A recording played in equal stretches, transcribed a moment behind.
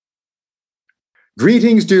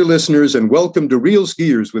Greetings, dear listeners, and welcome to Real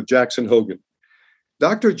Skiers with Jackson Hogan.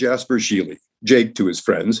 Dr. Jasper Shealy, Jake to his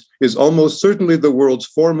friends, is almost certainly the world's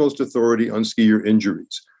foremost authority on skier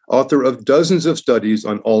injuries, author of dozens of studies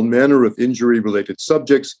on all manner of injury-related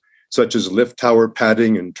subjects, such as lift tower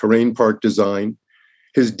padding and terrain park design.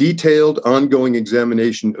 His detailed, ongoing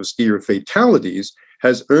examination of skier fatalities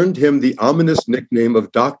has earned him the ominous nickname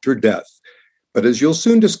of Dr. Death. But as you'll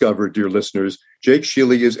soon discover, dear listeners, Jake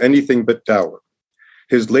Shealy is anything but dour.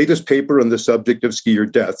 His latest paper on the subject of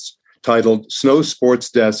skier deaths, titled Snow Sports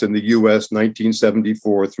Deaths in the U.S.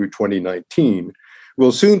 1974 through 2019,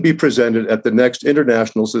 will soon be presented at the next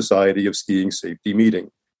International Society of Skiing Safety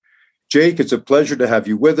meeting. Jake, it's a pleasure to have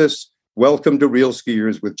you with us. Welcome to Real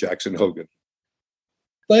Skiers with Jackson Hogan.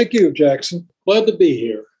 Thank you, Jackson. Glad to be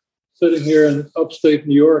here, sitting here in upstate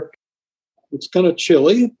New York. It's kind of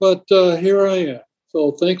chilly, but here I am.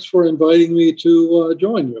 So thanks for inviting me to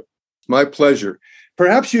join you. My pleasure.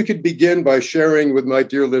 Perhaps you could begin by sharing with my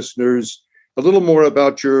dear listeners a little more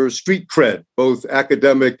about your street cred, both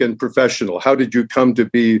academic and professional. How did you come to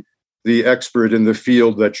be the expert in the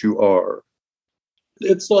field that you are?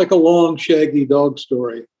 It's like a long, shaggy dog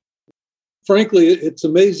story. Frankly, it's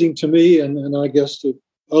amazing to me, and I guess to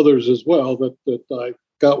others as well, that I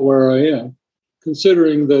got where I am,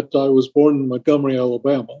 considering that I was born in Montgomery,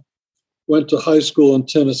 Alabama, went to high school in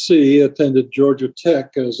Tennessee, attended Georgia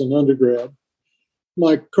Tech as an undergrad.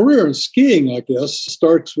 My career in skiing, I guess,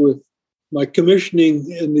 starts with my commissioning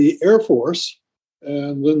in the Air Force,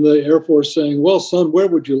 and then the Air Force saying, well, son, where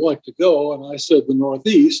would you like to go? And I said the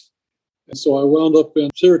Northeast. And so I wound up in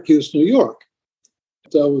Syracuse, New York.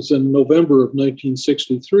 That was in November of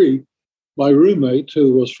 1963. My roommate,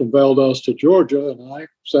 who was from Valdosta, Georgia, and I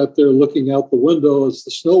sat there looking out the window as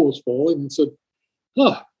the snow was falling and said,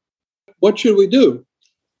 what should we do?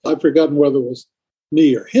 I'd forgotten whether it was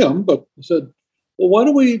me or him, but I said, well, why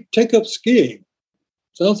don't we take up skiing?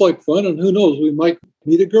 Sounds like fun, and who knows, we might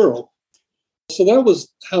meet a girl. So that was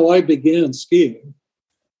how I began skiing.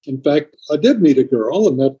 In fact, I did meet a girl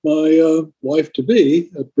and met my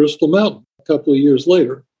wife-to-be at Bristol Mountain a couple of years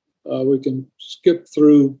later. We can skip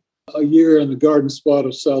through a year in the garden spot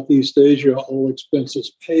of Southeast Asia, all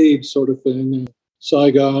expenses paid sort of thing, in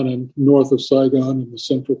Saigon and north of Saigon in the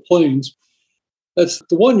Central Plains. That's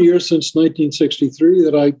the 1 year since 1963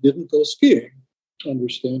 that I didn't go skiing,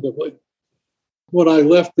 understandably. When I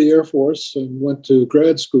left the Air Force and went to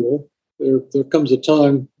grad school, there comes a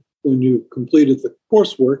time when you completed the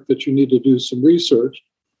coursework that you need to do some research.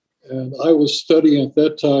 And I was studying at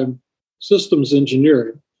that time systems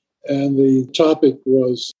engineering. And the topic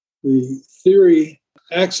was the theory,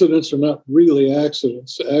 accidents are not really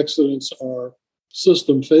accidents. Accidents are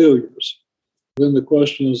system failures. Then the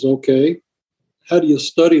question is, okay, how do you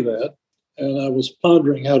study that? And I was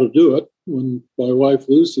pondering how to do it when my wife,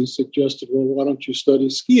 Lucy, suggested, well, why don't you study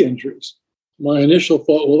ski injuries? My initial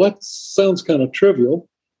thought, well, that sounds kind of trivial.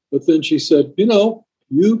 But then she said,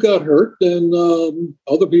 you got hurt and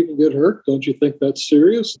other people get hurt. Don't you think that's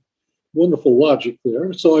serious? Wonderful logic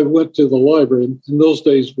there. So I went to the library. In those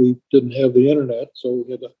days, we didn't have the internet, so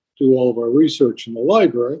we had to do all of our research in the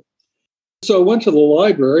library. So I went to the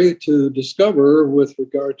library to discover, with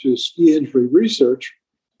regard to ski injury research,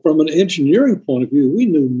 from an engineering point of view, we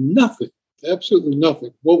knew nothing, absolutely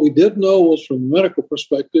nothing. What we did know was from a medical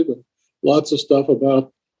perspective and lots of stuff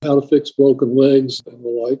about how to fix broken legs and the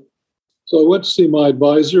like. So I went to see my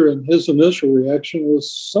advisor, and his initial reaction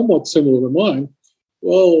was somewhat similar to mine.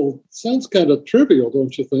 Well, sounds kind of trivial,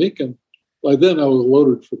 don't you think? And by then I was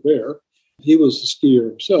loaded for bear. He was a skier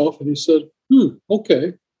himself, and he said,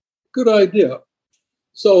 okay, good idea.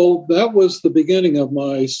 So that was the beginning of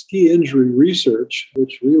my ski injury research,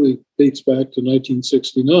 which really dates back to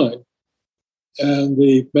 1969. And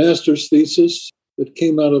the master's thesis that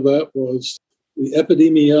came out of that was the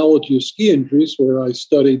epidemiology of ski injuries, where I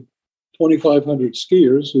studied 2,500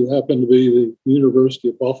 skiers who happened to be the University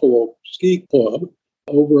of Buffalo Ski Club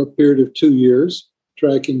over a period of 2 years,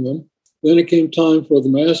 tracking them. Then it came time for the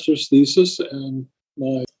master's thesis, and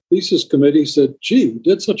my thesis committee said, gee, you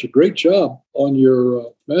did such a great job on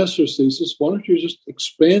your master's thesis. Why don't you just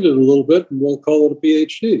expand it a little bit and we'll call it a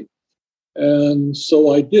PhD? And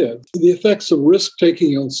so I did. The effects of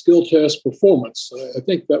risk-taking on skill task performance. I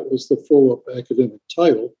think that was the full academic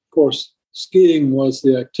title. Of course, skiing was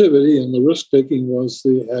the activity and the risk-taking was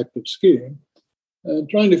the act of skiing. And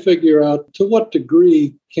trying to figure out to what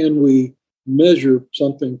degree can we measure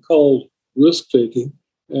something called risk-taking,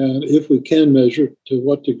 and if we can measure, to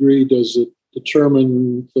what degree does it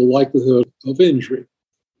determine the likelihood of injury?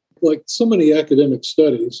 Like so many academic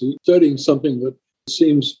studies, studying something that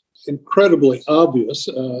seems incredibly obvious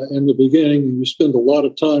in the beginning, and you spend a lot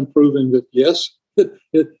of time proving that, yes, it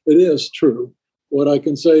is true. What I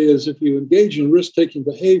can say is if you engage in risk-taking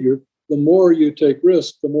behavior, the more you take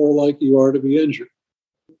risk, the more likely you are to be injured.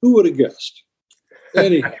 Who would have guessed?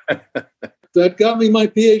 Anyhow, that got me my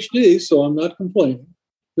PhD, so I'm not complaining.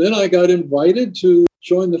 Then I got invited to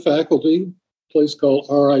join the faculty, a place called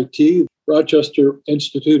RIT, Rochester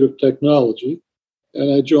Institute of Technology,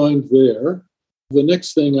 and I joined there. The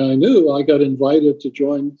next thing I knew, I got invited to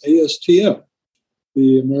join ASTM,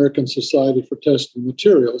 the American Society for Testing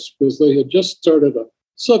Materials, because they had just started a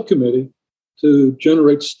subcommittee to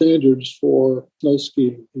generate standards for snow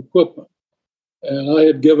skiing equipment. And I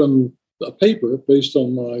had given a paper based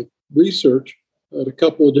on my research at a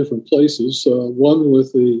couple of different places, one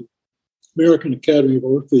with the American Academy of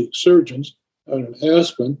Orthopedic Surgeons out in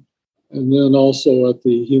Aspen, and then also at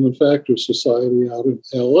the Human Factors Society out in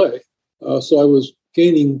LA. So I was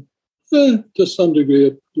gaining, to some degree,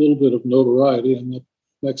 a little bit of notoriety. And the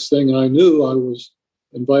next thing I knew, I was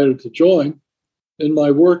invited to join. In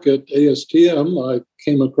my work at ASTM, I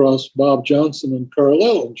came across Bob Johnson and Carl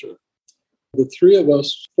Ellinger. The three of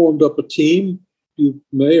us formed up a team. You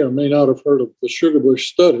may or may not have heard of the Sugarbush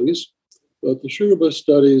Studies, but the Sugarbush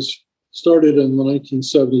Studies started in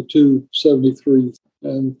 1972-73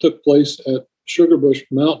 and took place at Sugarbush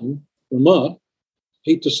Mountain, Vermont.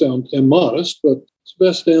 Hate to sound immodest, but it's the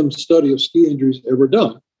best damn study of ski injuries ever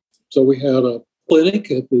done. So we had a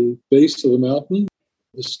clinic at the base of the mountain,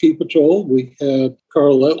 the ski patrol. We had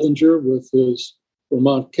Carl Etlinger with his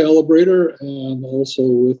Vermont calibrator and also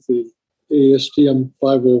with the ASTM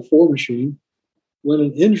 504 machine. When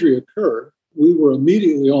an injury occurred, we were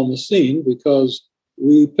immediately on the scene because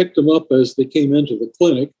we picked them up as they came into the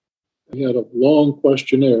clinic. We had a long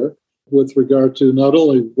questionnaire with regard to not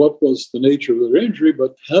only what was the nature of their injury,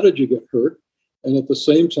 but how did you get hurt? And at the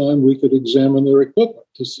same time, we could examine their equipment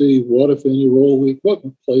to see what, if any, role the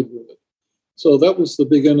equipment played with it. So that was the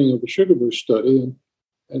beginning of the Sugarbush study.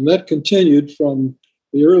 And that continued from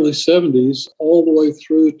the early 70s all the way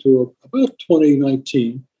through to about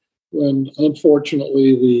 2019, when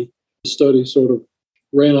unfortunately the study sort of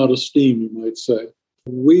ran out of steam, you might say.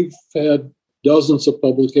 We've had dozens of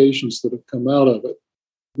publications that have come out of it.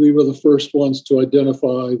 We were the first ones to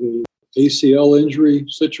identify the ACL injury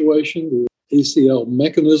situation, the ACL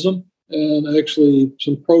mechanism, and actually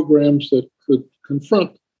some programs that could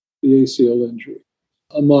confront the ACL injury,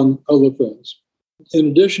 among other things. In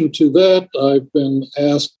addition to that, I've been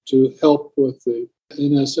asked to help with the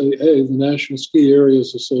NSAA, the National Ski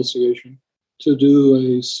Areas Association, to do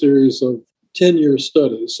a series of 10-year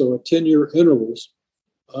studies. So at 10-year intervals,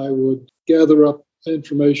 I would gather up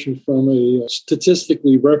information from a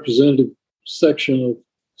statistically representative section of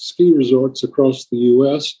ski resorts across the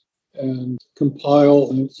U.S. and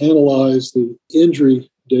compile and analyze the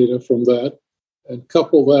injury data from that and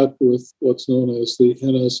couple that with what's known as the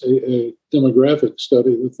NSAA demographic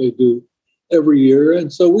study that they do every year.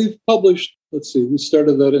 And so we've published, we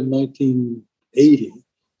started that in 1980.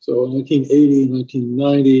 So 1980,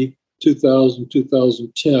 1990, 2000,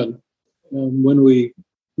 2010. And when we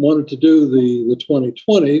wanted to do the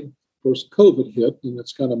 2020, of course, COVID hit, and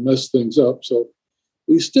it's kind of messed things up. So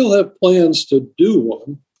we still have plans to do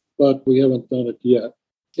one, but we haven't done it yet.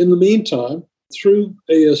 In the meantime, through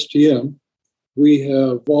ASTM, we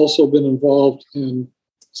have also been involved in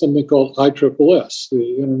something called ISSS,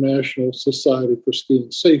 the International Society for Skiing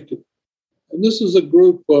Safety. And this is a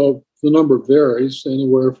group of, the number varies,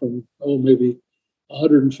 anywhere from, maybe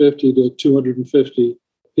 150 to 250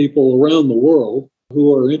 people around the world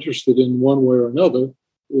who are interested in one way or another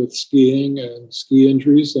with skiing and ski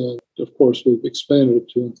injuries. And of course, we've expanded it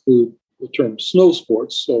to include the term snow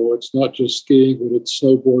sports. So it's not just skiing, but it's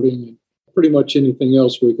snowboarding and pretty much anything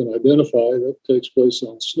else we can identify that takes place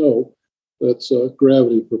on snow that's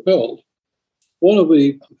gravity propelled. One of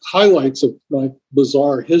the highlights of my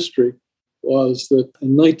bizarre history was that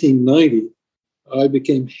in 1990, I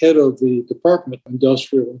became head of the Department of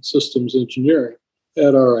Industrial and Systems Engineering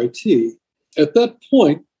at RIT. At that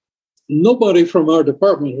point, nobody from our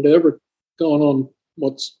department had ever gone on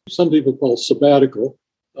what some people call sabbatical.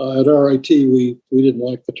 At RIT, we didn't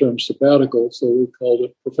like the term sabbatical, so we called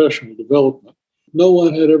it professional development. No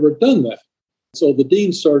one had ever done that. So the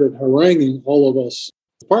dean started haranguing all of us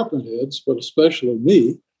department heads, but especially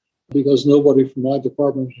me, because nobody from my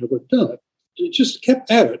department had ever done it. It just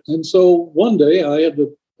kept at it. And so one day I had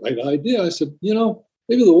the right idea. I said,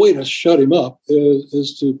 maybe the way to shut him up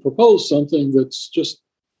is to propose something that's just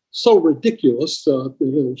so ridiculous that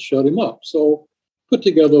it'll shut him up. So put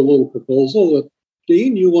together a little proposal that,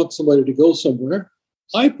 Dean, you want somebody to go somewhere.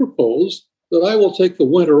 I propose that I will take the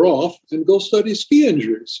winter off and go study ski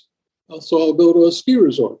injuries. So I'll go to a ski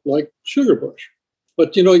resort like Sugar Bush.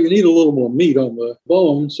 But, you need a little more meat on the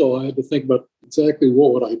bone, so I had to think about exactly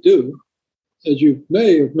what would I do. As you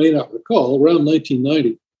may or may not recall, around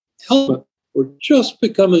 1990, helmets were just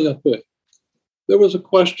becoming a thing. There was a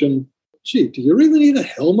question, gee, do you really need a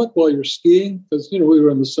helmet while you're skiing? Because, we were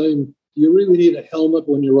in the same, do you really need a helmet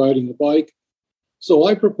when you're riding a bike? So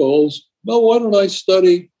I proposed, well, why don't I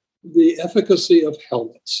study the efficacy of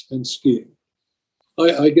helmets in skiing?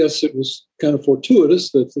 I guess it was kind of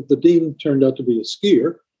fortuitous that the dean turned out to be a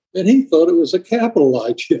skier, and he thought it was a capital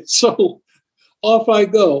idea. So off I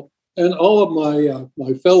go. And all of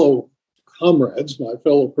my fellow comrades, my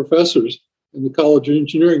fellow professors in the College of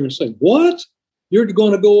Engineering are saying, what? You're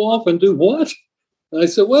going to go off and do what? And I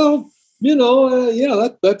said, well,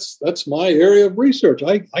 that's my area of research.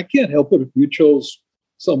 I can't help it if you chose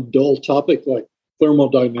some dull topic like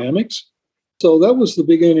thermodynamics. So that was the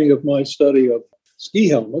beginning of my study of ski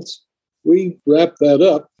helmets. We wrapped that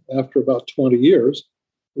up after about 20 years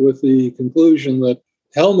with the conclusion that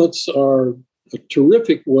helmets are a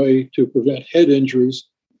terrific way to prevent head injuries,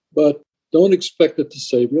 but don't expect it to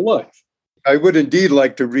save your life. I would indeed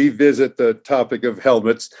like to revisit the topic of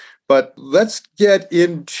helmets, but let's get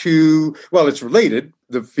into, well, it's related,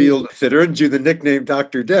 the field that earned you the nickname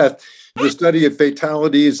Dr. Death, the study of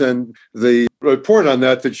fatalities and the report on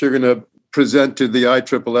that you're going to present to the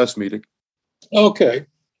ISSS meeting. Okay,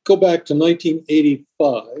 go back to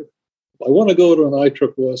 1985. I want to go to an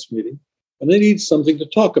ISSS meeting, and they need something to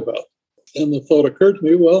talk about. And the thought occurred to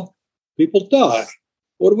me, well, people die.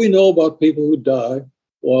 What do we know about people who die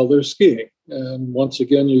while they're skiing? And once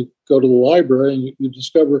again, you go to the library and you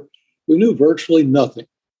discover we knew virtually nothing.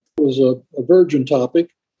 It was a virgin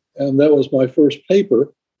topic, and that was my first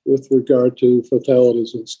paper with regard to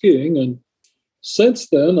fatalities in skiing. And since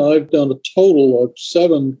then, I've done a total of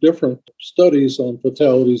 7 different studies on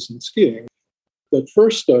fatalities in skiing. That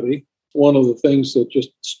first study, one of the things that just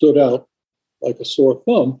stood out like a sore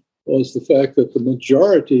thumb was the fact that the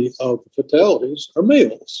majority of the fatalities are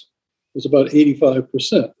males. It was about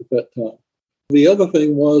 85% at that time. The other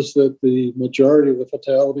thing was that the majority of the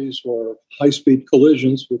fatalities were high-speed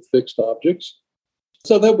collisions with fixed objects.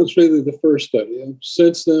 So that was really the first study. And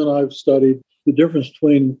since then, I've studied the difference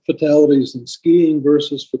between fatalities in skiing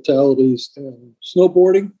versus fatalities in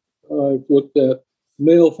snowboarding. I've looked at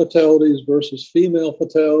male fatalities versus female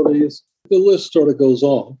fatalities. The list sort of goes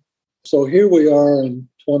on. So here we are in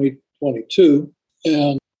 2022,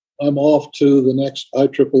 and I'm off to the next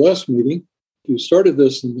ISSS meeting. If you started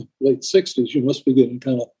this in the late 60s, you must be getting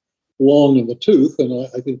kind of long in the tooth, and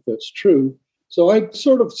I think that's true. So I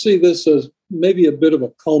sort of see this as maybe a bit of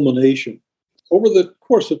a culmination. Over the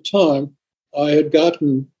course of time, I had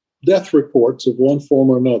gotten death reports of one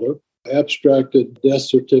form or another, abstracted death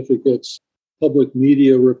certificates, public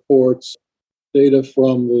media reports, data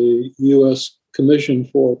from the U.S. Commission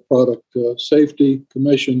for Product Safety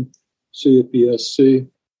Commission, CPSC.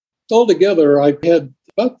 Altogether, I had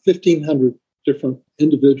about 1,500 different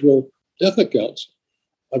individual death accounts.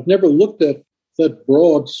 I've never looked at that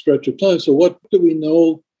broad stretch of time. So what do we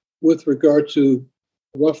know with regard to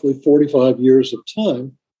roughly 45 years of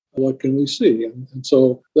time? What can we see? And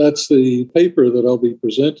so that's the paper that I'll be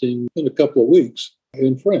presenting in a couple of weeks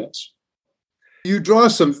in France. You draw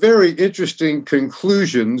some very interesting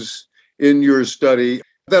conclusions in your study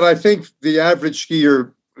that I think the average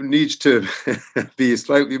skier needs to be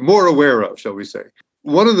slightly more aware of, shall we say.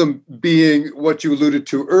 One of them being what you alluded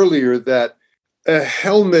to earlier, that a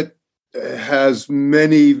helmet has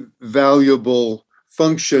many valuable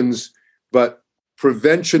functions, but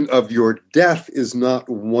prevention of your death is not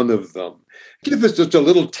one of them. Give us just a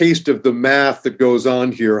little taste of the math that goes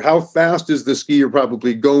on here. How fast is the skier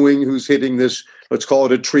probably going who's hitting this, let's call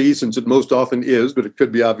it a tree, since it most often is, but it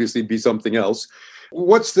could be obviously be something else.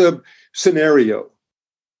 What's the scenario?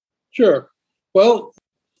 Sure. Well,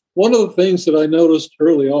 one of the things that I noticed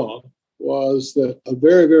early on was that a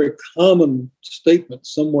very, very common statement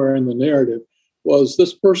somewhere in the narrative was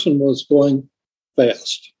this person was going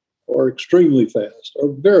fast or extremely fast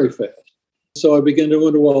or very fast. So I began to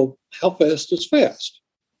wonder, well, how fast is fast?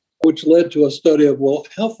 Which led to a study of, well,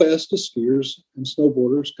 how fast do skiers and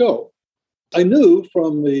snowboarders go? I knew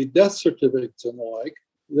from the death certificates and the like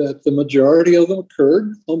that the majority of them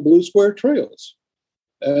occurred on blue square trails.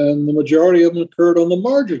 And the majority of them occurred on the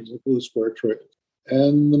margins of blue square trails.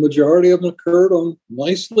 And the majority of them occurred on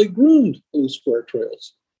nicely groomed blue square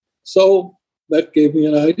trails. So that gave me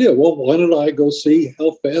an idea. Well, why don't I go see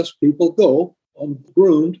how fast people go on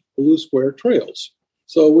groomed blue square trails?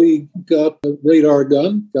 So we got a radar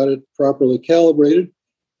gun, got it properly calibrated,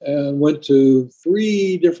 and went to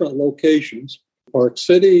 3 different locations, Park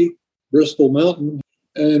City, Bristol Mountain,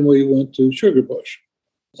 and we went to Sugarbush.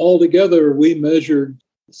 Altogether, we measured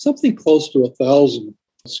something close to 1,000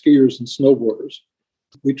 skiers and snowboarders.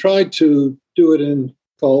 We tried to do it in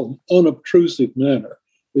called unobtrusive manner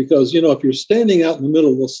because, if you're standing out in the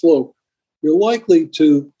middle of the slope, you're likely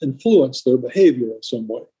to influence their behavior in some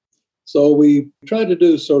way. So we tried to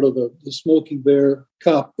do sort of the Smokey Bear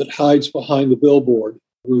cop that hides behind the billboard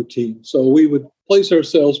routine. So we would place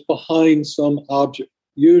ourselves behind some object,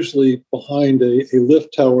 usually behind a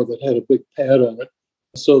lift tower that had a big pad on it,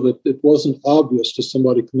 so that it wasn't obvious to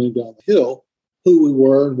somebody coming down the hill who we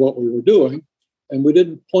were and what we were doing. And we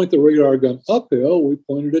didn't point the radar gun uphill, we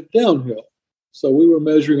pointed it downhill. So we were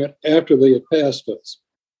measuring it after they had passed us.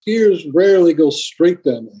 Skiers rarely go straight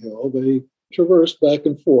down the hill. They traverse back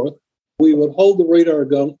and forth. We would hold the radar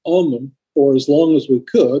gun on them for as long as we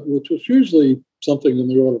could, which was usually something in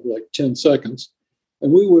the order of like 10 seconds.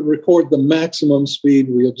 And we would record the maximum speed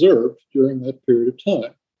we observed during that period of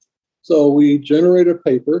time. So we generated a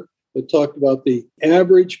paper that talked about the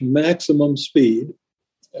average maximum speed.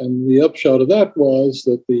 And the upshot of that was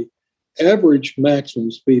that the average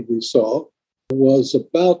maximum speed we saw was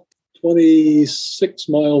about 26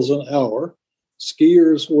 miles an hour.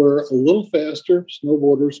 Skiers were a little faster,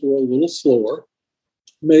 snowboarders were a little slower.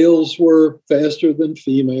 Males were faster than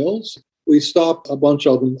females. We stopped a bunch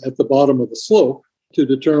of them at the bottom of the slope to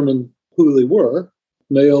determine who they were,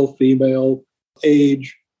 male, female,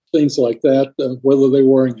 age, things like that, whether they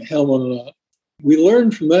were wearing a helmet or not. We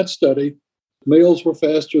learned from that study males were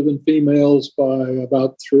faster than females by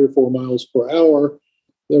about 3 or 4 miles per hour.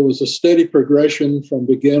 There was a steady progression from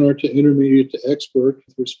beginner to intermediate to expert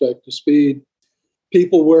with respect to speed.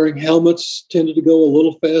 People wearing helmets tended to go a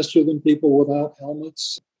little faster than people without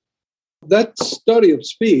helmets. That study of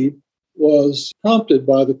speed was prompted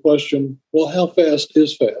by the question, well, how fast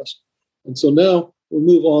is fast? And so now we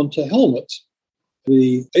move on to helmets.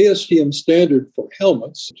 The ASTM standard for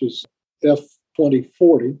helmets, which is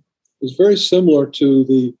F2040, is very similar to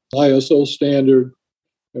the ISO standard.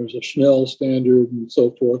 There's a Schnell standard and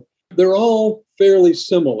so forth. They're all fairly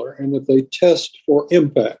similar in that they test for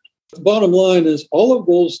impact. The bottom line is all of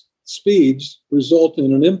those speeds result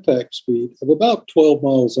in an impact speed of about 12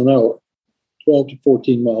 miles an hour, 12 to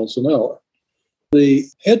 14 miles an hour. The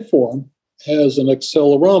head form has an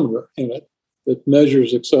accelerometer in it that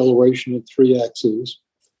measures acceleration in 3 axes.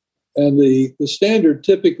 And the standard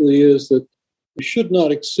typically is that you should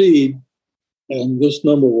not exceed, and this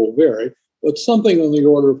number will vary, but something on the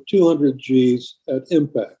order of 200 Gs at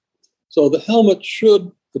impact. So the helmet should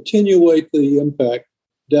attenuate the impact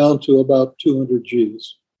down to about 200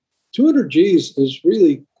 Gs. 200 Gs is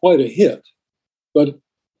really quite a hit, but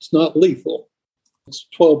it's not lethal. It's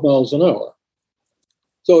 12 miles an hour.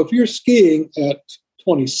 So if you're skiing at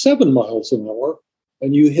 27 miles an hour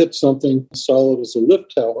and you hit something solid as a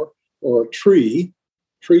lift tower or a tree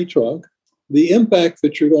trunk, the impact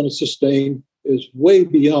that you're going to sustain is way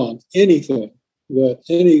beyond anything that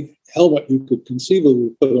any helmet you could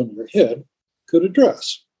conceivably put on your head could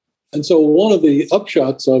address. And so one of the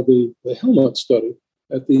upshots of the helmet study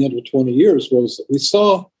at the end of 20 years was that we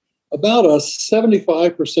saw about a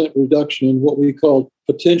 75% reduction in what we call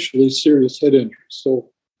potentially serious head injuries. So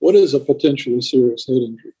what is a potentially serious head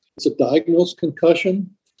injury? It's a diagnosed concussion,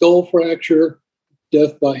 skull fracture,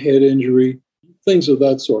 death by head injury, things of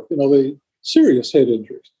that sort. The serious head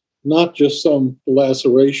injuries, not just some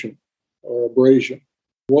laceration or abrasion.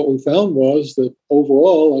 What we found was that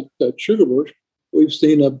overall at Sugarbush, we've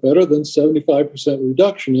seen a better than 75%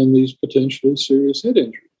 reduction in these potentially serious head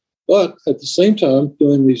injuries. But at the same time,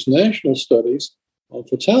 doing these national studies on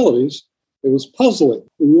fatalities, it was puzzling.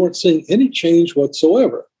 We weren't seeing any change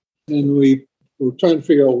whatsoever. And we were trying to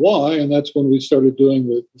figure out why, and that's when we started doing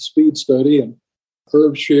the speed study. And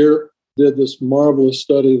Herb Shear did this marvelous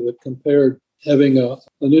study that compared having an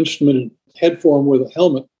instrumented head form with a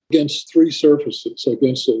helmet against 3 surfaces,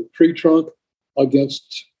 against a tree trunk,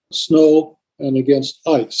 against snow, and against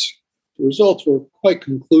ice. The results were quite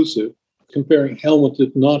conclusive, comparing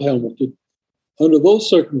helmeted, not helmeted. Under those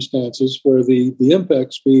circumstances, where the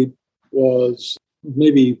impact speed was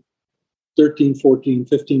maybe 13, 14,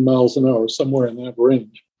 15 miles an hour, somewhere in that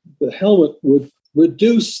range, the helmet would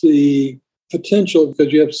reduce the potential,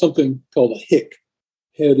 because you have something called a HIC,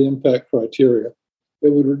 head impact criteria.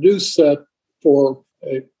 It would reduce that for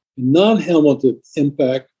a non-helmeted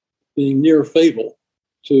impact being near fatal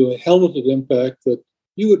to a helmeted impact that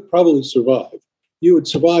you would probably survive. You would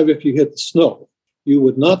survive if you hit the snow. You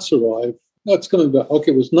would not survive. That's coming back.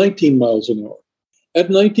 Okay, it was 19 miles an hour. At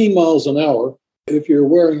 19 miles an hour, if you're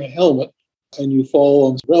wearing a helmet and you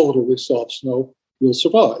fall on relatively soft snow, you'll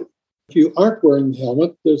survive. If you aren't wearing the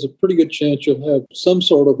helmet, there's a pretty good chance you'll have some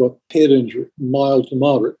sort of a head injury, mild to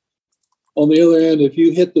moderate. On the other hand, if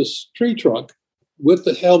you hit this tree trunk with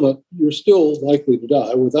the helmet, you're still likely to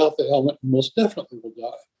die. Without the helmet, you most definitely will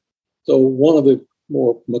die. So one of the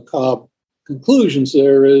more macabre conclusions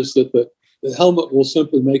there is that the helmet will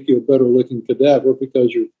simply make you a better looking cadaver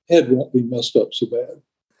because your head won't be messed up so bad.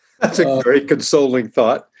 That's a very consoling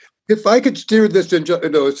thought. If I could steer this into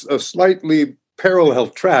a slightly parallel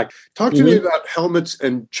track, talk to me about helmets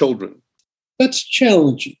and children. That's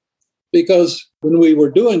challenging because when we were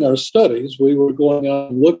doing our studies, we were going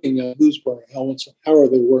out and looking at who's wearing helmets and how are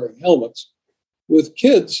they wearing helmets. With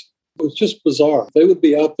kids, it was just bizarre. They would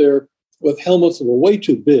be out there with helmets that were way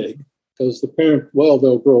too big because the parent,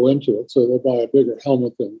 they'll grow into it, so they'll buy a bigger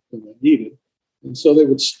helmet than they needed. And so they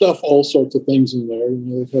would stuff all sorts of things in there.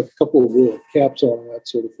 They'd have a couple of little caps on, that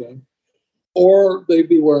sort of thing. Or they'd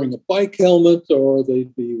be wearing a bike helmet, or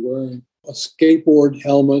they'd be wearing a skateboard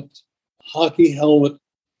helmet, hockey helmet.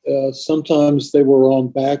 Sometimes they were on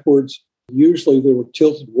backwards. Usually they were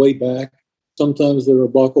tilted way back. Sometimes they were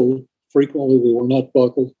buckled. Frequently they were not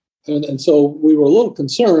buckled. And so we were a little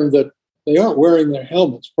concerned that they aren't wearing their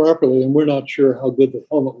helmets properly, and we're not sure how good the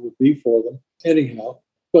helmet would be for them anyhow.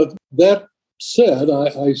 But that said,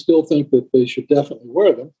 I still think that they should definitely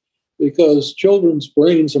wear them because children's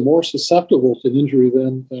brains are more susceptible to injury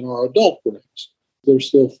than our adult brains. They're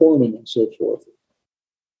still forming and so forth.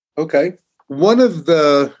 Okay. One of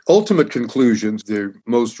the ultimate conclusions, the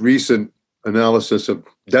most recent analysis of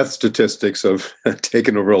death statistics of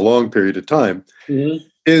taken over a long period of time,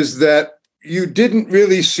 is that you didn't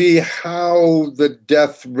really see how the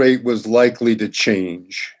death rate was likely to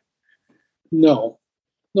change. No,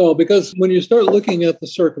 because when you start looking at the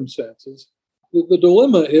circumstances, the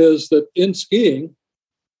dilemma is that in skiing,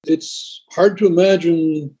 it's hard to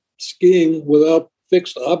imagine skiing without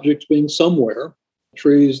fixed objects being somewhere,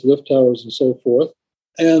 trees, lift towers, and so forth.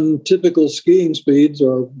 And typical skiing speeds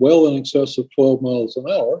are well in excess of 12 miles an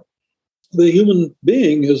hour. The human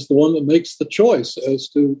being is the one that makes the choice as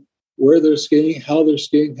to where they're skiing, how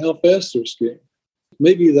fast they're skiing.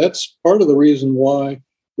 Maybe that's part of the reason why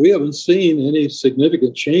we haven't seen any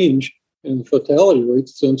significant change in the fatality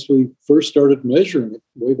rates since we first started measuring it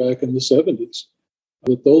way back in the 70s.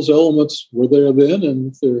 But those elements were there then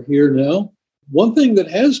and they're here now. One thing that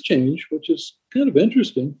has changed, which is kind of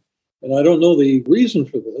interesting, and I don't know the reason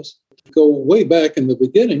for this, go way back in the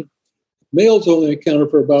beginning, males only accounted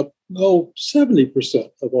for about 70%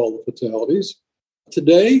 of all the fatalities.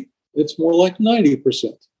 Today, it's more like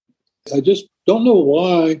 90%. I just don't know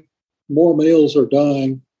why more males are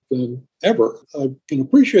dying than ever. I can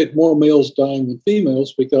appreciate more males dying than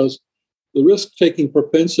females because the risk-taking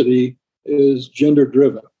propensity is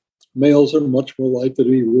gender-driven. Males are much more likely to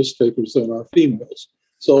be risk-takers than are females.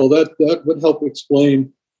 So that would help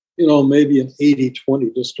explain, maybe an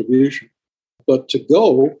 80-20 distribution. But to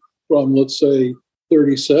go from, let's say,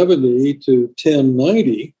 30-70 to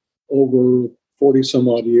 10-90 over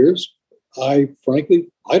 40-some-odd years, I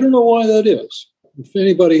don't know why that is. If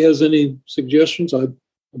anybody has any suggestions, I'm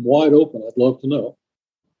wide open. I'd love to know.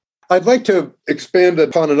 I'd like to expand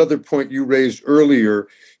upon another point you raised earlier,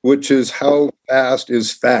 which is how fast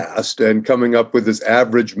is fast, and coming up with this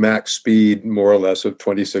average max speed, more or less, of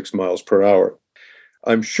 26 miles per hour.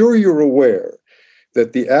 I'm sure you're aware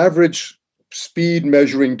that the average speed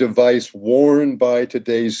measuring device worn by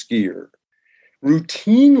today's skier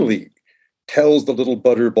routinely tells the little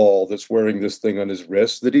butterball that's wearing this thing on his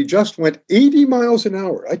wrist that he just went 80 miles an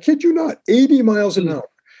hour. I kid you not, 80 miles an hour.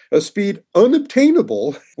 A speed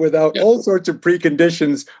unobtainable without all sorts of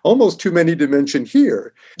preconditions, almost too many to mention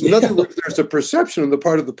here. In other words, there's a perception on the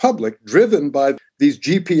part of the public, driven by these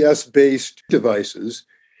GPS-based devices,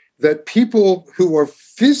 that people who are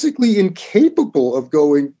physically incapable of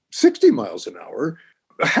going 60 miles an hour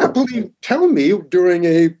happily tell me during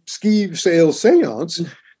a ski sales seance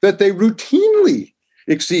that they routinely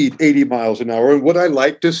exceed 80 miles an hour. And would I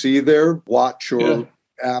like to see their watch or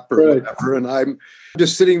app or whatever? And I'm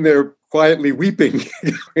just sitting there quietly weeping.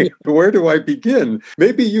 Where do I begin?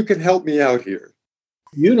 Maybe you can help me out here.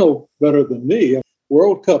 You know better than me.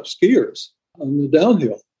 World Cup skiers on the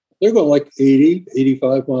downhill, they're going like 80,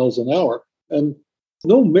 85 miles an hour. And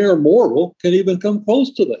no mere mortal can even come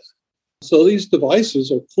close to that. So these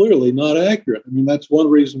devices are clearly not accurate. I mean, that's one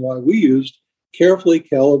reason why we used carefully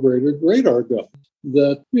calibrated radar guns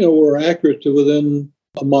that, were accurate to within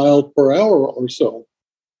a mile per hour or so.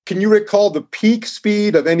 Can you recall the peak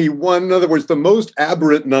speed of any one? In other words, the most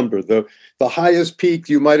aberrant number, the highest peak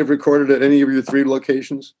you might have recorded at any of your three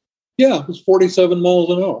locations? Yeah, it was 47 miles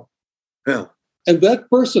an hour. Yeah. And that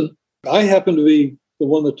person, I happen to be the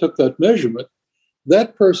one that took that measurement.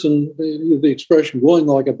 That person, the expression going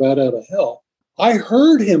like a bat out of hell, I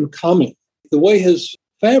heard him coming. The way his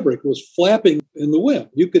fabric was flapping in the wind,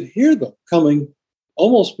 you could hear them coming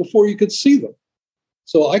almost before you could see them.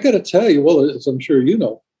 So I got to tell you, well, as I'm sure you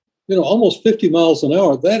know, almost 50 miles an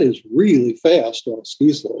hour, that is really fast on a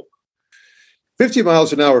ski slope. 50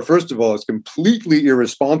 miles an hour, first of all, is completely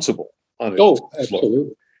irresponsible on a slope.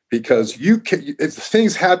 Absolutely. Because if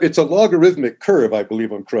things happen, it's a logarithmic curve, I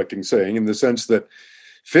believe I'm correct in saying, in the sense that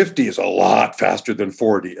 50 is a lot faster than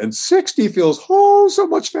 40, and 60 feels, so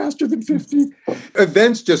much faster than 50.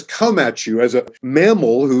 Events just come at you as a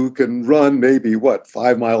mammal who can run maybe,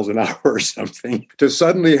 5 miles an hour or something, to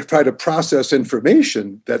suddenly try to process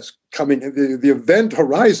information that's coming. The event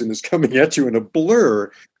horizon is coming at you in a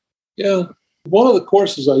blur. Yeah. One of the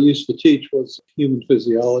courses I used to teach was human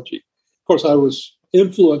physiology. Of course, I was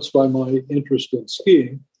influenced by my interest in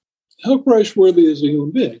skiing. How crash-worthy is a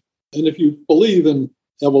human being? And if you believe in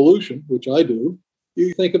evolution, which I do,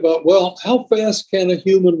 you think about, how fast can a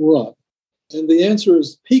human run? And the answer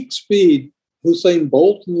is peak speed. Usain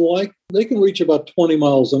Bolt and the like, they can reach about 20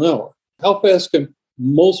 miles an hour. How fast can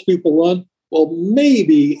most people run? Well,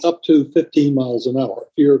 maybe up to 15 miles an hour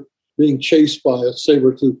if you're being chased by a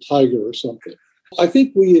saber-toothed tiger or something. I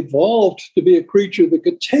think we evolved to be a creature that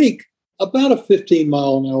could take about a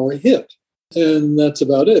 15-mile-an-hour hit. And that's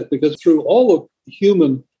about it, because through all of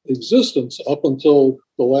human existence up until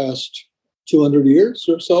the last 200 years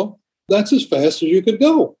or so, that's as fast as you could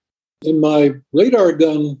go. In my radar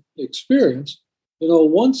gun experience,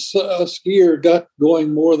 once a skier got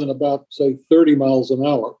going more than about, say, 30 miles an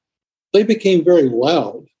hour, they became very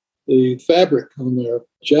loud. The fabric on their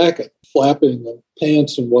jacket, flapping and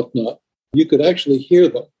pants and whatnot, you could actually hear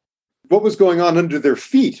them. What was going on under their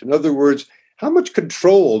feet? In other words, how much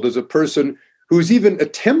control does a person who's even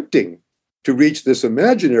attempting to reach this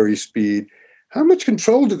imaginary speed, how much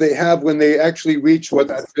control do they have when they actually reach what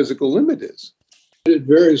that physical limit is? It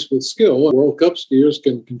varies with skill. World Cup skiers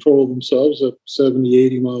can control themselves at 70,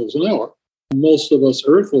 80 miles an hour. Most of us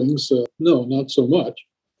earthlings, no, not so much.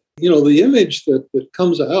 The image that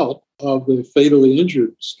comes out of the fatally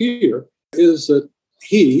injured skier is that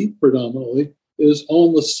he, predominantly, is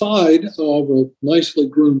on the side of a nicely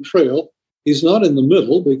groomed trail. He's not in the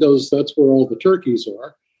middle because that's where all the turkeys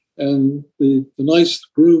are. And the nice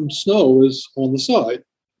groomed snow is on the side.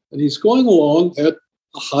 And he's going along at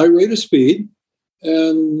a high rate of speed.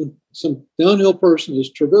 And some downhill person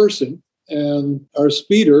is traversing. And our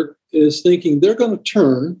speeder is thinking they're going to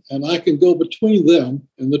turn and I can go between them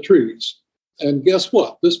and the trees. And guess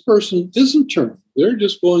what? This person isn't turning. They're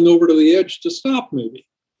just going over to the edge to stop maybe.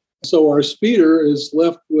 So our speeder is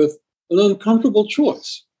left with an uncomfortable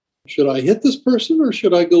choice. Should I hit this person or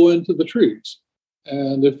should I go into the trees?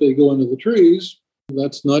 And if they go into the trees,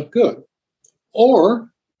 that's not good.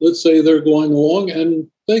 Or let's say they're going along and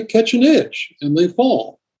they catch an edge and they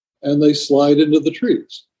fall and they slide into the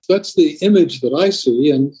trees. That's the image that I see,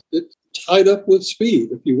 and it's tied up with speed.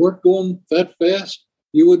 If you weren't going that fast,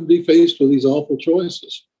 you wouldn't be faced with these awful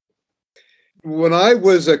choices. When I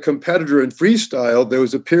was a competitor in freestyle, there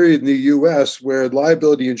was a period in the U.S. where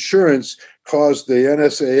liability insurance caused the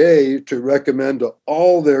NSAA to recommend to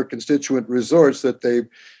all their constituent resorts that they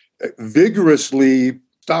vigorously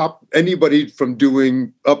stop anybody from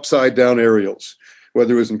doing upside-down aerials,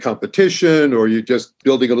 whether it was in competition or you're just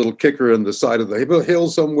building a little kicker on the side of the hill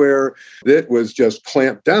somewhere. That was just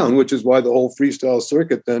clamped down, which is why the whole freestyle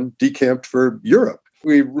circuit then decamped for Europe.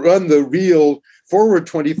 We run the reel forward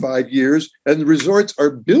 25 years, and the resorts are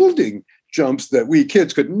building jumps that we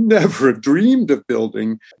kids could never have dreamed of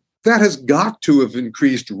building. That has got to have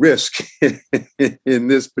increased risk in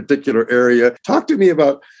this particular area. Talk to me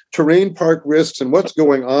about terrain park risks and what's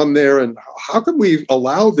going on there, and how can we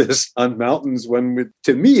allow this on mountains when,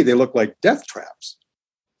 to me, they look like death traps?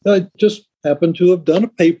 I just happen to have done a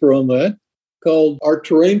paper on that called Are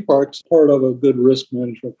Terrain Parks Part of a Good Risk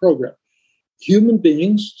Management Program? Human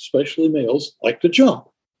beings, especially males, like to jump.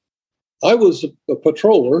 I was a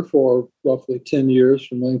patroller for roughly 10 years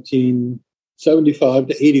from 1975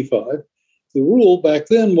 to 85. The rule back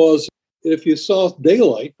then was if you saw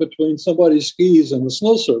daylight between somebody's skis and the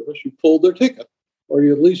snow surface, you pulled their ticket, or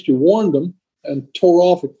at least you warned them and tore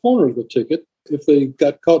off a corner of the ticket. If they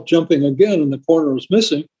got caught jumping again and the corner was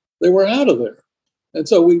missing, they were out of there. And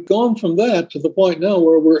so we've gone from that to the point now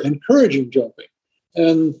where we're encouraging jumping.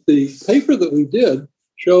 And the paper that we did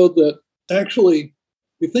showed that actually,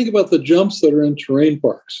 you think about the jumps that are in terrain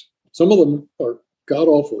parks. Some of them are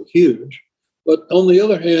god-awful huge. But on the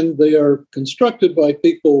other hand, they are constructed by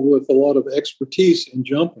people with a lot of expertise in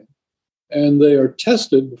jumping. and they are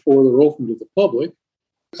tested before they're open to the public.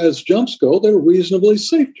 As jumps go, they're reasonably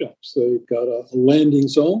safe jumps. They've got a landing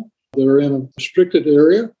zone. They're in a restricted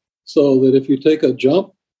area so that if you take a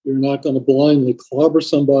jump, you're not going to blindly clobber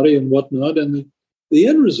somebody and whatnot. And the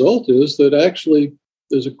end result is that actually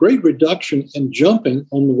there's a great reduction in jumping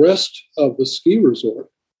on the rest of the ski resort,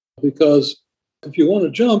 because if you want to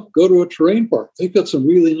jump, go to a terrain park. They've got some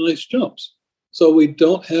really nice jumps. So we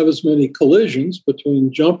don't have as many collisions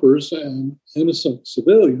between jumpers and innocent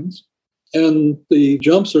civilians. And the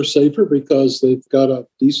jumps are safer because they've got a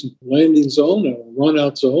decent landing zone and a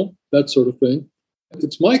run-out zone, that sort of thing.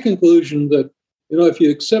 It's my conclusion that, if you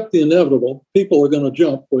accept the inevitable, people are going to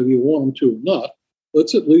jump whether you want them to or not.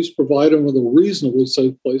 Let's at least provide them with a reasonably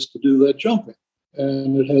safe place to do that jumping.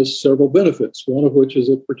 And it has several benefits, one of which is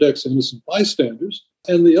it protects innocent bystanders.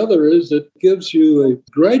 And the other is it gives you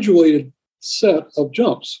a graduated set of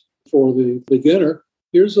jumps. For the beginner,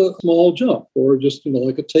 here's a small jump, or just,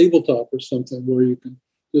 like a tabletop or something where you can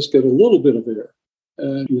just get a little bit of air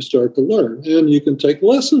and you start to learn. And you can take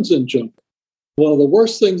lessons in jumping. One of the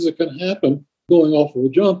worst things that can happen going off of a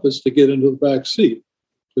jump is to get into the back seat.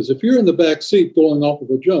 Because if you're in the back seat going off of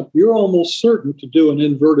a jump, you're almost certain to do an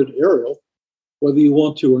inverted aerial, whether you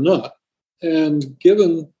want to or not. And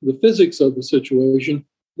given the physics of the situation,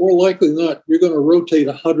 more likely than not, you're going to rotate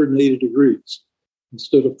 180 degrees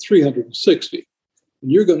instead of 360.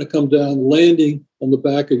 And you're going to come down landing on the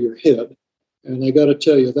back of your head. And I got to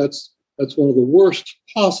tell you, that's one of the worst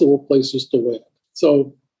possible places to land.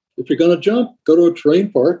 So if you're going to jump, go to a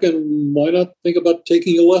terrain park, and why not think about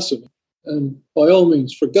taking a lesson? And by all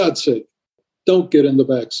means, for God's sake, don't get in the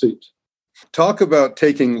back seat. Talk about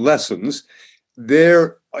taking lessons.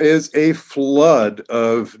 There is a flood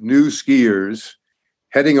of new skiers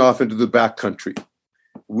heading off into the backcountry.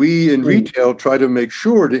 We in retail try to make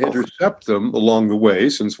sure to intercept them along the way,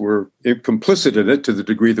 since we're complicit in it to the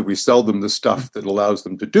degree that we sell them the stuff that allows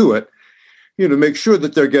them to do it, make sure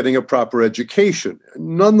that they're getting a proper education.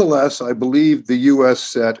 Nonetheless, I believe the U.S.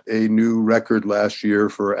 set a new record last year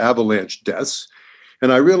for avalanche deaths.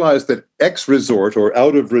 And I realize that ex-resort or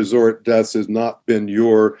out-of-resort deaths has not been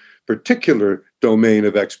your particular domain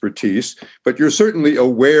of expertise, but you're certainly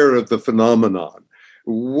aware of the phenomenon.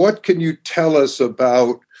 What can you tell us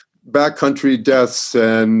about backcountry deaths,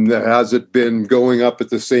 and has it been going up at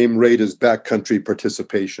the same rate as backcountry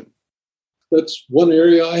participation? That's one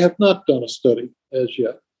area I have not done a study as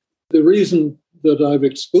yet. The reason that I've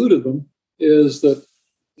excluded them is that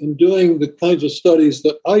in doing the kinds of studies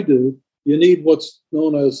that I do, you need what's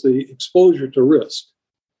known as the exposure to risk.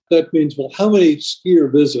 That means, well, how many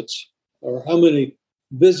skier visits or how many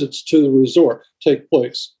visits to the resort take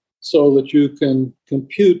place so that you can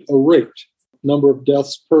compute a rate, number of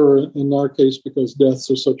deaths per, in our case, because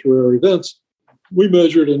deaths are such rare events. We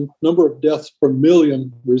measured in number of deaths per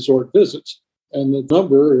million resort visits, and the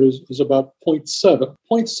number is about 0.7.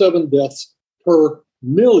 0.7 deaths per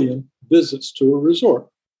million visits to a resort,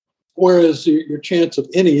 whereas your chance of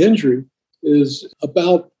any injury is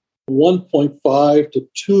about 1.5 to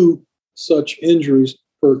 2 such injuries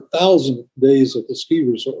per 1,000 days at the ski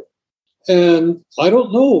resort. And I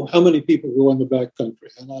don't know how many people go in the backcountry,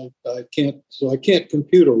 and I can't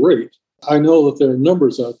compute a rate. I know that there are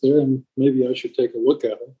numbers out there, and maybe I should take a look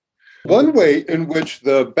at them. One way in which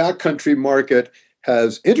the backcountry market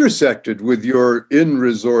has intersected with your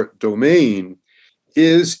in-resort domain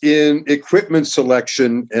is in equipment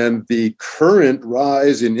selection and the current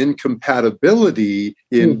rise in incompatibility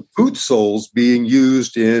in boot soles being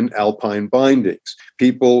used in alpine bindings.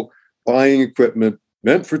 People buying equipment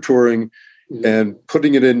meant for touring and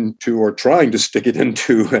putting it into, or trying to stick it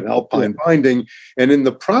into, an alpine binding, and in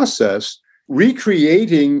the process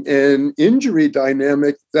recreating an injury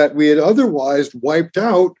dynamic that we had otherwise wiped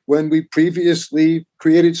out when we previously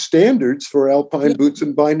created standards for alpine boots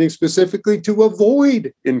and bindings specifically to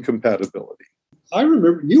avoid incompatibility. I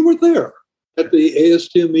remember you were there at the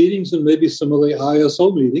ASTM meetings and maybe some of the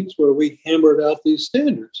ISO meetings where we hammered out these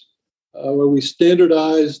standards, where we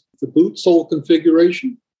standardized the boot sole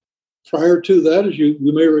configuration. Prior to that, as you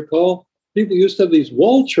may recall, people used to have these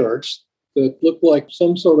wall charts that looked like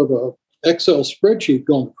some sort of a Excel spreadsheet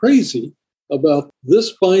going crazy about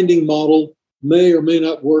this binding model may or may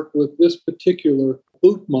not work with this particular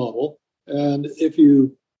boot model. And if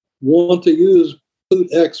you want to use boot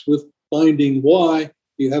X with binding Y,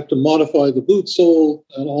 you have to modify the boot sole,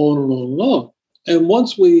 and on and on and on. And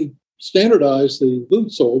once we standardized the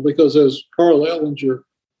boot sole, because as Carl Ellinger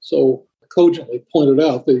so cogently pointed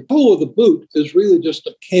out, the toe of the boot is really just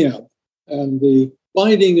a cam, and the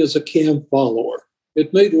binding is a cam follower.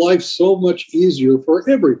 It made life so much easier for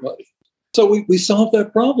everybody. So we solved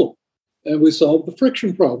that problem. and we solved the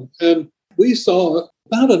friction problem. And we saw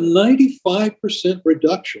about a 95%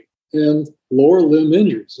 reduction in lower limb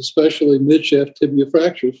injuries, especially midshaft tibia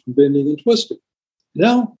fractures from bending and twisting.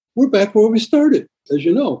 Now we're back where we started. As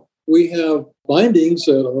you know, we have bindings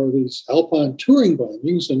that are these alpine touring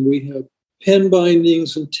bindings, and we have pin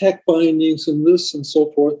bindings and tech bindings and this and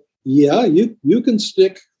so forth. Yeah, you can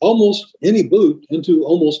stick almost any boot into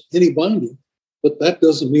almost any binding, but that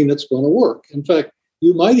doesn't mean it's going to work. In fact,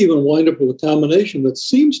 you might even wind up with a combination that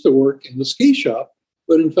seems to work in the ski shop,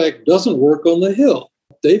 but in fact doesn't work on the hill.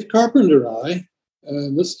 Dave Carpenter and I,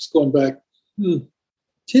 and this is going back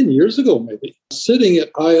 10 years ago maybe, sitting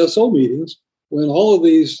at ISO meetings when all of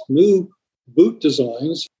these new boot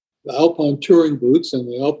designs, the Alpine touring boots and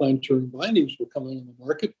the Alpine touring bindings were coming on the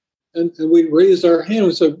market. And we raised our hand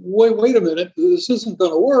and said, wait a minute, this isn't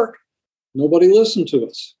going to work. Nobody listened to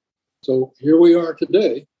us. So here we are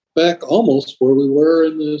today, back almost where we were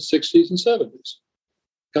in the 60s and 70s.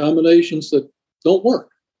 Combinations that don't work.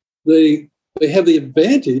 They have the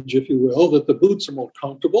advantage, if you will, that the boots are more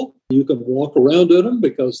comfortable. You can walk around in them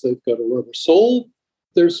because they've got a rubber sole.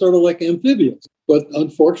 They're sort of like amphibians. But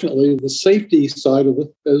unfortunately, the safety side of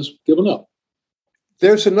it has given up.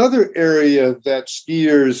 There's another area that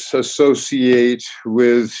skiers associate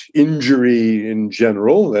with injury in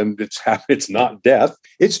general, and it's not death.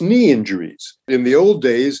 It's knee injuries. In the old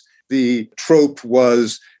days, the trope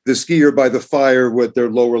was the skier by the fire with their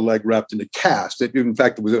lower leg wrapped in a cast. In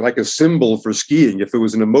fact, it was like a symbol for skiing. If it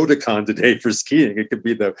was an emoticon today for skiing, it could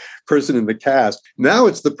be the person in the cast. Now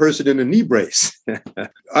it's the person in a knee brace.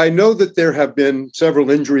 I know that there have been several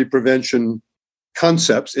injury prevention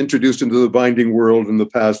concepts introduced into the binding world in the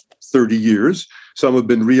past 30 years. Some have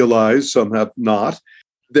been realized, some have not.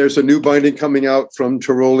 There's a new binding coming out from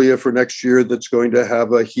Tyrolia for next year that's going to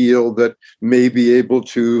have a heel that may be able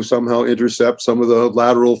to somehow intercept some of the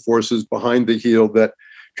lateral forces behind the heel that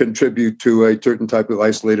contribute to a certain type of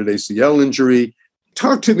isolated ACL injury.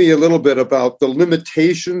 Talk to me a little bit about the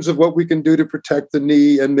limitations of what we can do to protect the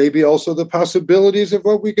knee and maybe also the possibilities of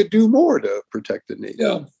what we could do more to protect the knee.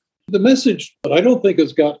 Yeah. The message that I don't think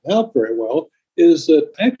has gotten out very well is that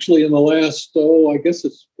actually in the last, I guess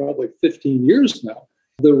it's probably 15 years now,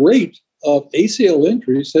 the rate of ACL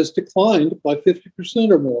injuries has declined by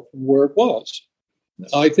 50% or more from where it was.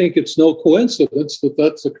 I think it's no coincidence that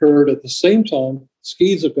that's occurred at the same time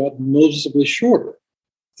skis have gotten noticeably shorter.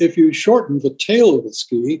 If you shorten the tail of the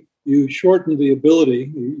ski, you shorten the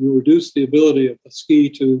ability, you reduce the ability of the ski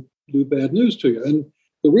to do bad news to you. And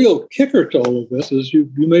the real kicker to all of this is you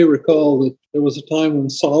may recall that there was a time when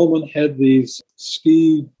Salomon had these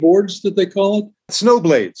ski boards, did they call it?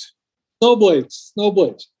 Snowblades.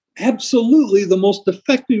 Snowblades. Absolutely the most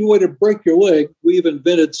effective way to break your leg we've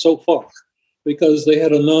invented so far because they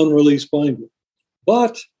had a non-release binding.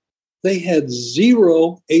 But they had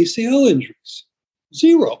zero ACL injuries.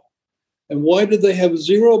 Zero. And why did they have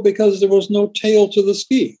zero? Because there was no tail to the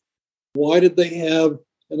ski. Why did they have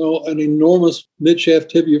an enormous midshaft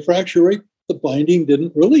tibia fracture rate? The binding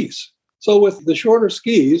didn't release. So with the shorter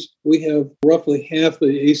skis, we have roughly half the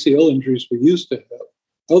ACL injuries we used to have.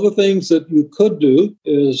 Other things that you could do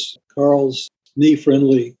is Carl's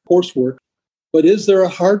knee-friendly coursework. But is there a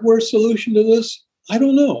hardware solution to this? I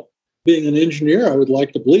don't know. Being an engineer, I would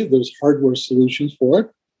like to believe there's hardware solutions for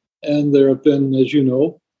it. And there have been, as you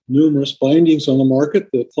know, numerous bindings on the market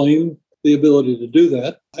that claim the ability to do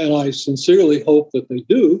that. And I sincerely hope that they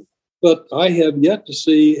do. But I have yet to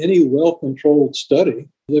see any well-controlled study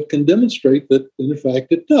that can demonstrate that, in fact,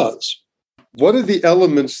 it does. What are the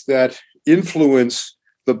elements that influence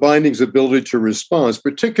the binding's ability to respond,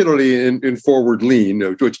 particularly in forward lean,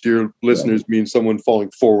 which, dear listeners, means someone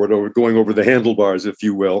falling forward or going over the handlebars, if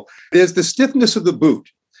you will, is the stiffness of the boot.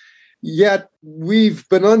 Yet we've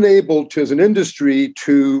been unable to, as an industry,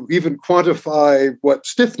 to even quantify what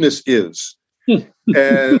stiffness is.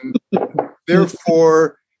 And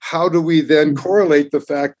therefore, how do we then correlate the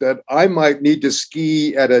fact that I might need to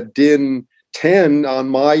ski at a DIN 10 on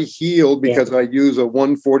my heel because I use a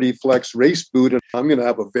 140 flex race boot and I'm going to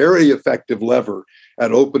have a very effective lever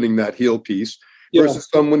at opening that heel piece versus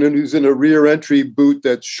someone who's in a rear entry boot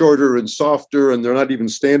that's shorter and softer and they're not even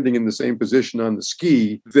standing in the same position on the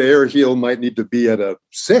ski. Their heel might need to be at a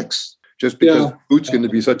 6 just because the boot's going to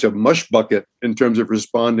be such a mush bucket in terms of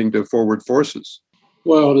responding to forward forces.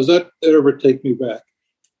 Wow, does that ever take me back?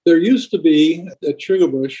 There used to be at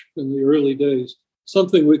Sugarbush in the early days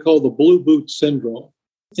something we call the blue boot syndrome.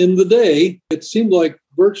 In the day, it seemed like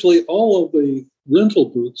virtually all of the rental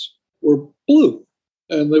boots were blue,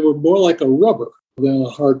 and they were more like a rubber than a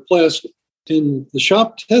hard plastic. In the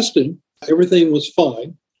shop testing, everything was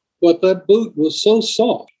fine, but that boot was so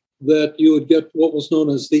soft that you would get what was known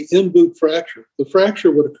as the in-boot fracture. The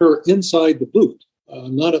fracture would occur inside the boot,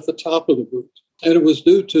 not at the top of the boot. And it was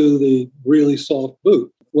due to the really soft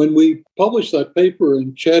boot. When we published that paper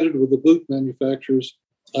and chatted with the boot manufacturers,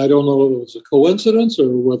 I don't know whether it was a coincidence or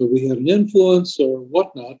whether we had an influence or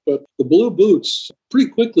whatnot, but the blue boots pretty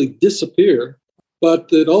quickly disappear. But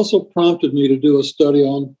it also prompted me to do a study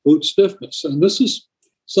on boot stiffness. And this is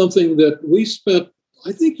something that we spent,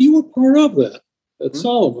 I think you were part of that at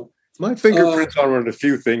Solomon. My fingerprints on a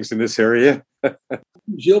few things in this area.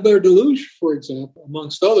 Gilbert Delouche, for example,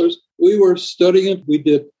 amongst others, we were studying it. We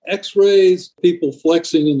did x-rays, people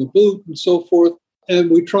flexing in the boot and so forth.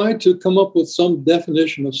 And we tried to come up with some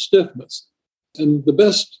definition of stiffness. And the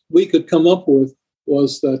best we could come up with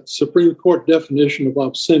was that Supreme Court definition of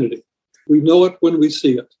obscenity. We know it when we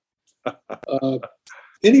see it.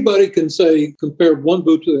 Anybody can say, compare one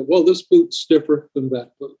boot to the other, well, this boot's stiffer than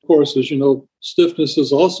that boot. Of course, as you know, stiffness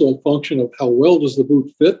is also a function of how well does the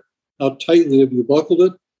boot fit, how tightly have you buckled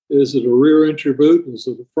it, is it a rear entry boot, is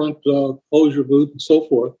it a front closure boot, and so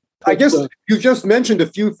forth. I guess you just mentioned a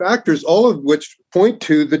few factors, all of which point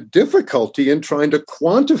to the difficulty in trying to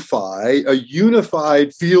quantify a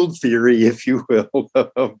unified field theory, if you will,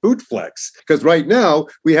 of boot flex. Because right now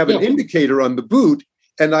we have an indicator on the boot,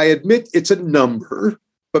 and I admit it's a number.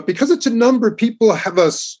 But because it's a number, people have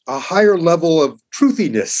a higher level of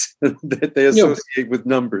truthiness that they associate with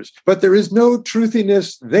numbers. But there is no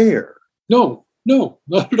truthiness there. No,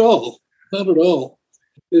 not at all. Not at all.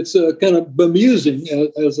 It's kind of bemusing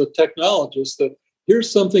as a technologist that here's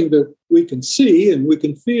something that we can see and we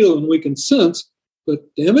can feel and we can sense, but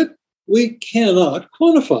damn it, we cannot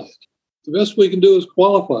quantify it. The best we can do is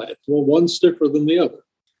qualify it. Well, one's stiffer than the other.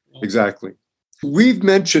 Exactly. We've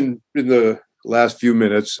mentioned in the last few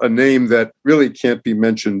minutes a name that really can't be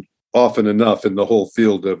mentioned often enough in the whole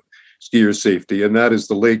field of skier safety, and that is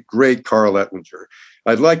the late, great Carl Ettlinger.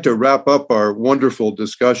 I'd like to wrap up our wonderful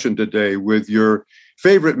discussion today with your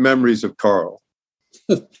favorite memories of Carl.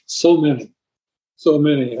 So many.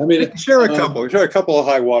 I mean, share a couple of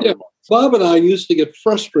high water marks. Bob and I used to get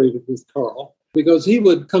frustrated with Carl because he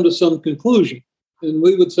would come to some conclusion and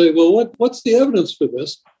we would say, well, what's the evidence for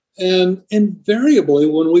this? And invariably,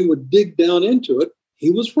 when we would dig down into it, he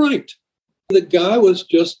was right. The guy was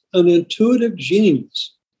just an intuitive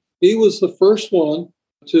genius. He was the first one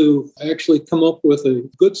to actually come up with a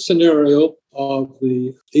good scenario of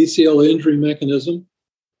the ACL injury mechanism.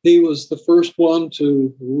 He was the first one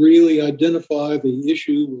to really identify the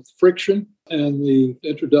issue with friction and the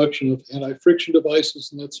introduction of anti-friction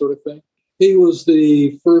devices and that sort of thing. He was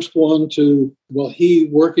the first one to, he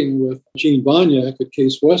working with Gene Bonyak at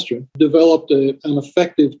Case Western, developed an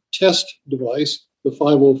effective test device, the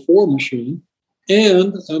 504 machine,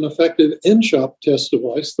 and an effective in-shop test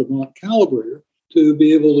device, the Mont Calibrator, to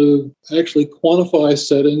be able to actually quantify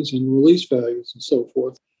settings and release values and so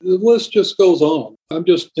forth. The list just goes on. I'm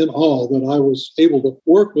just in awe that I was able to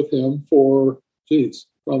work with him for,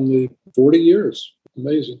 from the 40 years.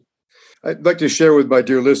 Amazing. I'd like to share with my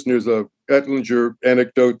dear listeners a Ettlinger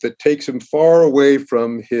anecdote that takes him far away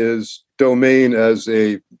from his domain as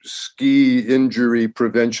a ski injury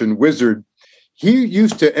prevention wizard. He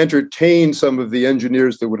used to entertain some of the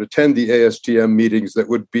engineers that would attend the ASTM meetings that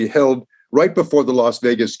would be held right before the Las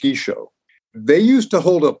Vegas ski show. They used to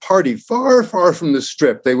hold a party far, far from the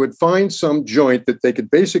strip. They would find some joint that they could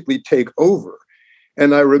basically take over.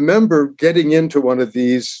 And I remember getting into one of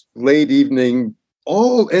these late evening,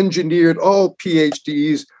 all engineered, all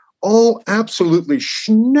PhDs, all absolutely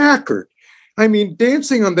schnackered. I mean,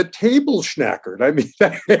 dancing on the table schnackered. I mean,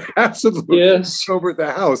 absolutely over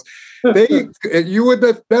the house. You would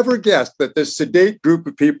have never guessed that this sedate group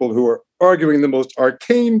of people who are arguing the most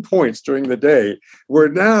arcane points during the day were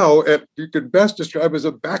now, you could best describe as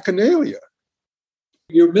a bacchanalia.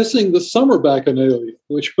 You're missing the summer bacchanalia,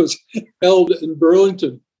 which was held in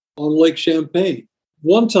Burlington on Lake Champlain.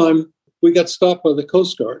 One time, we got stopped by the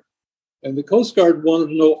Coast Guard, and the Coast Guard wanted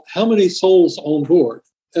to know how many souls on board,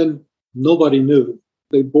 and nobody knew.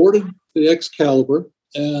 They boarded the Excalibur,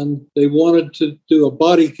 and they wanted to do a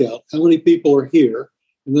body count. How many people are here?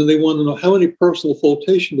 And then they wanted to know how many personal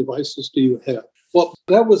flotation devices do you have? Well,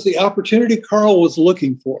 that was the opportunity Carl was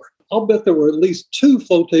looking for. I'll bet there were at least 2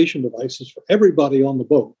 flotation devices for everybody on the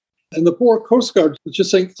boat. And the poor Coast Guard was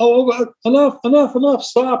just saying, enough,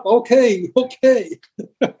 stop, okay.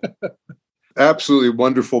 Absolutely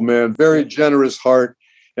wonderful man, very generous heart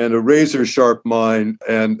and a razor-sharp mind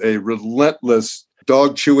and a relentless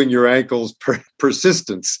dog chewing your ankles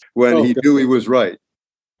persistence when he knew he was right.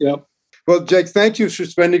 Yep. Well, Jake, thank you for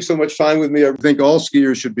spending so much time with me. I think all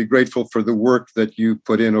skiers should be grateful for the work that you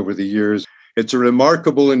put in over the years. It's a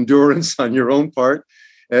remarkable endurance on your own part,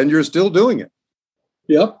 and you're still doing it.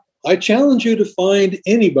 Yep. I challenge you to find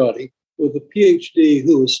anybody with a PhD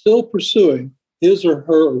who is still pursuing his or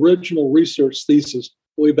her original research thesis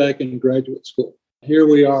way back in graduate school. Here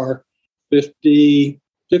we are, 50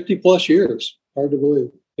 plus years. Hard to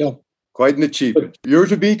believe. Yeah. Quite an achievement. You're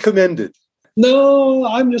to be commended. No,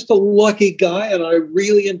 I'm just a lucky guy, and I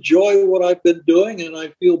really enjoy what I've been doing, and I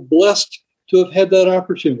feel blessed to have had that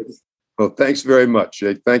opportunity. Well, thanks very much,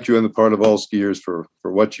 Jake. Thank you on the part of all skiers for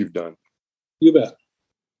what you've done. You bet.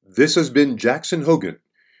 This has been Jackson Hogan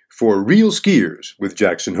for Real Skiers with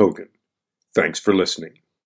Jackson Hogan. Thanks for listening.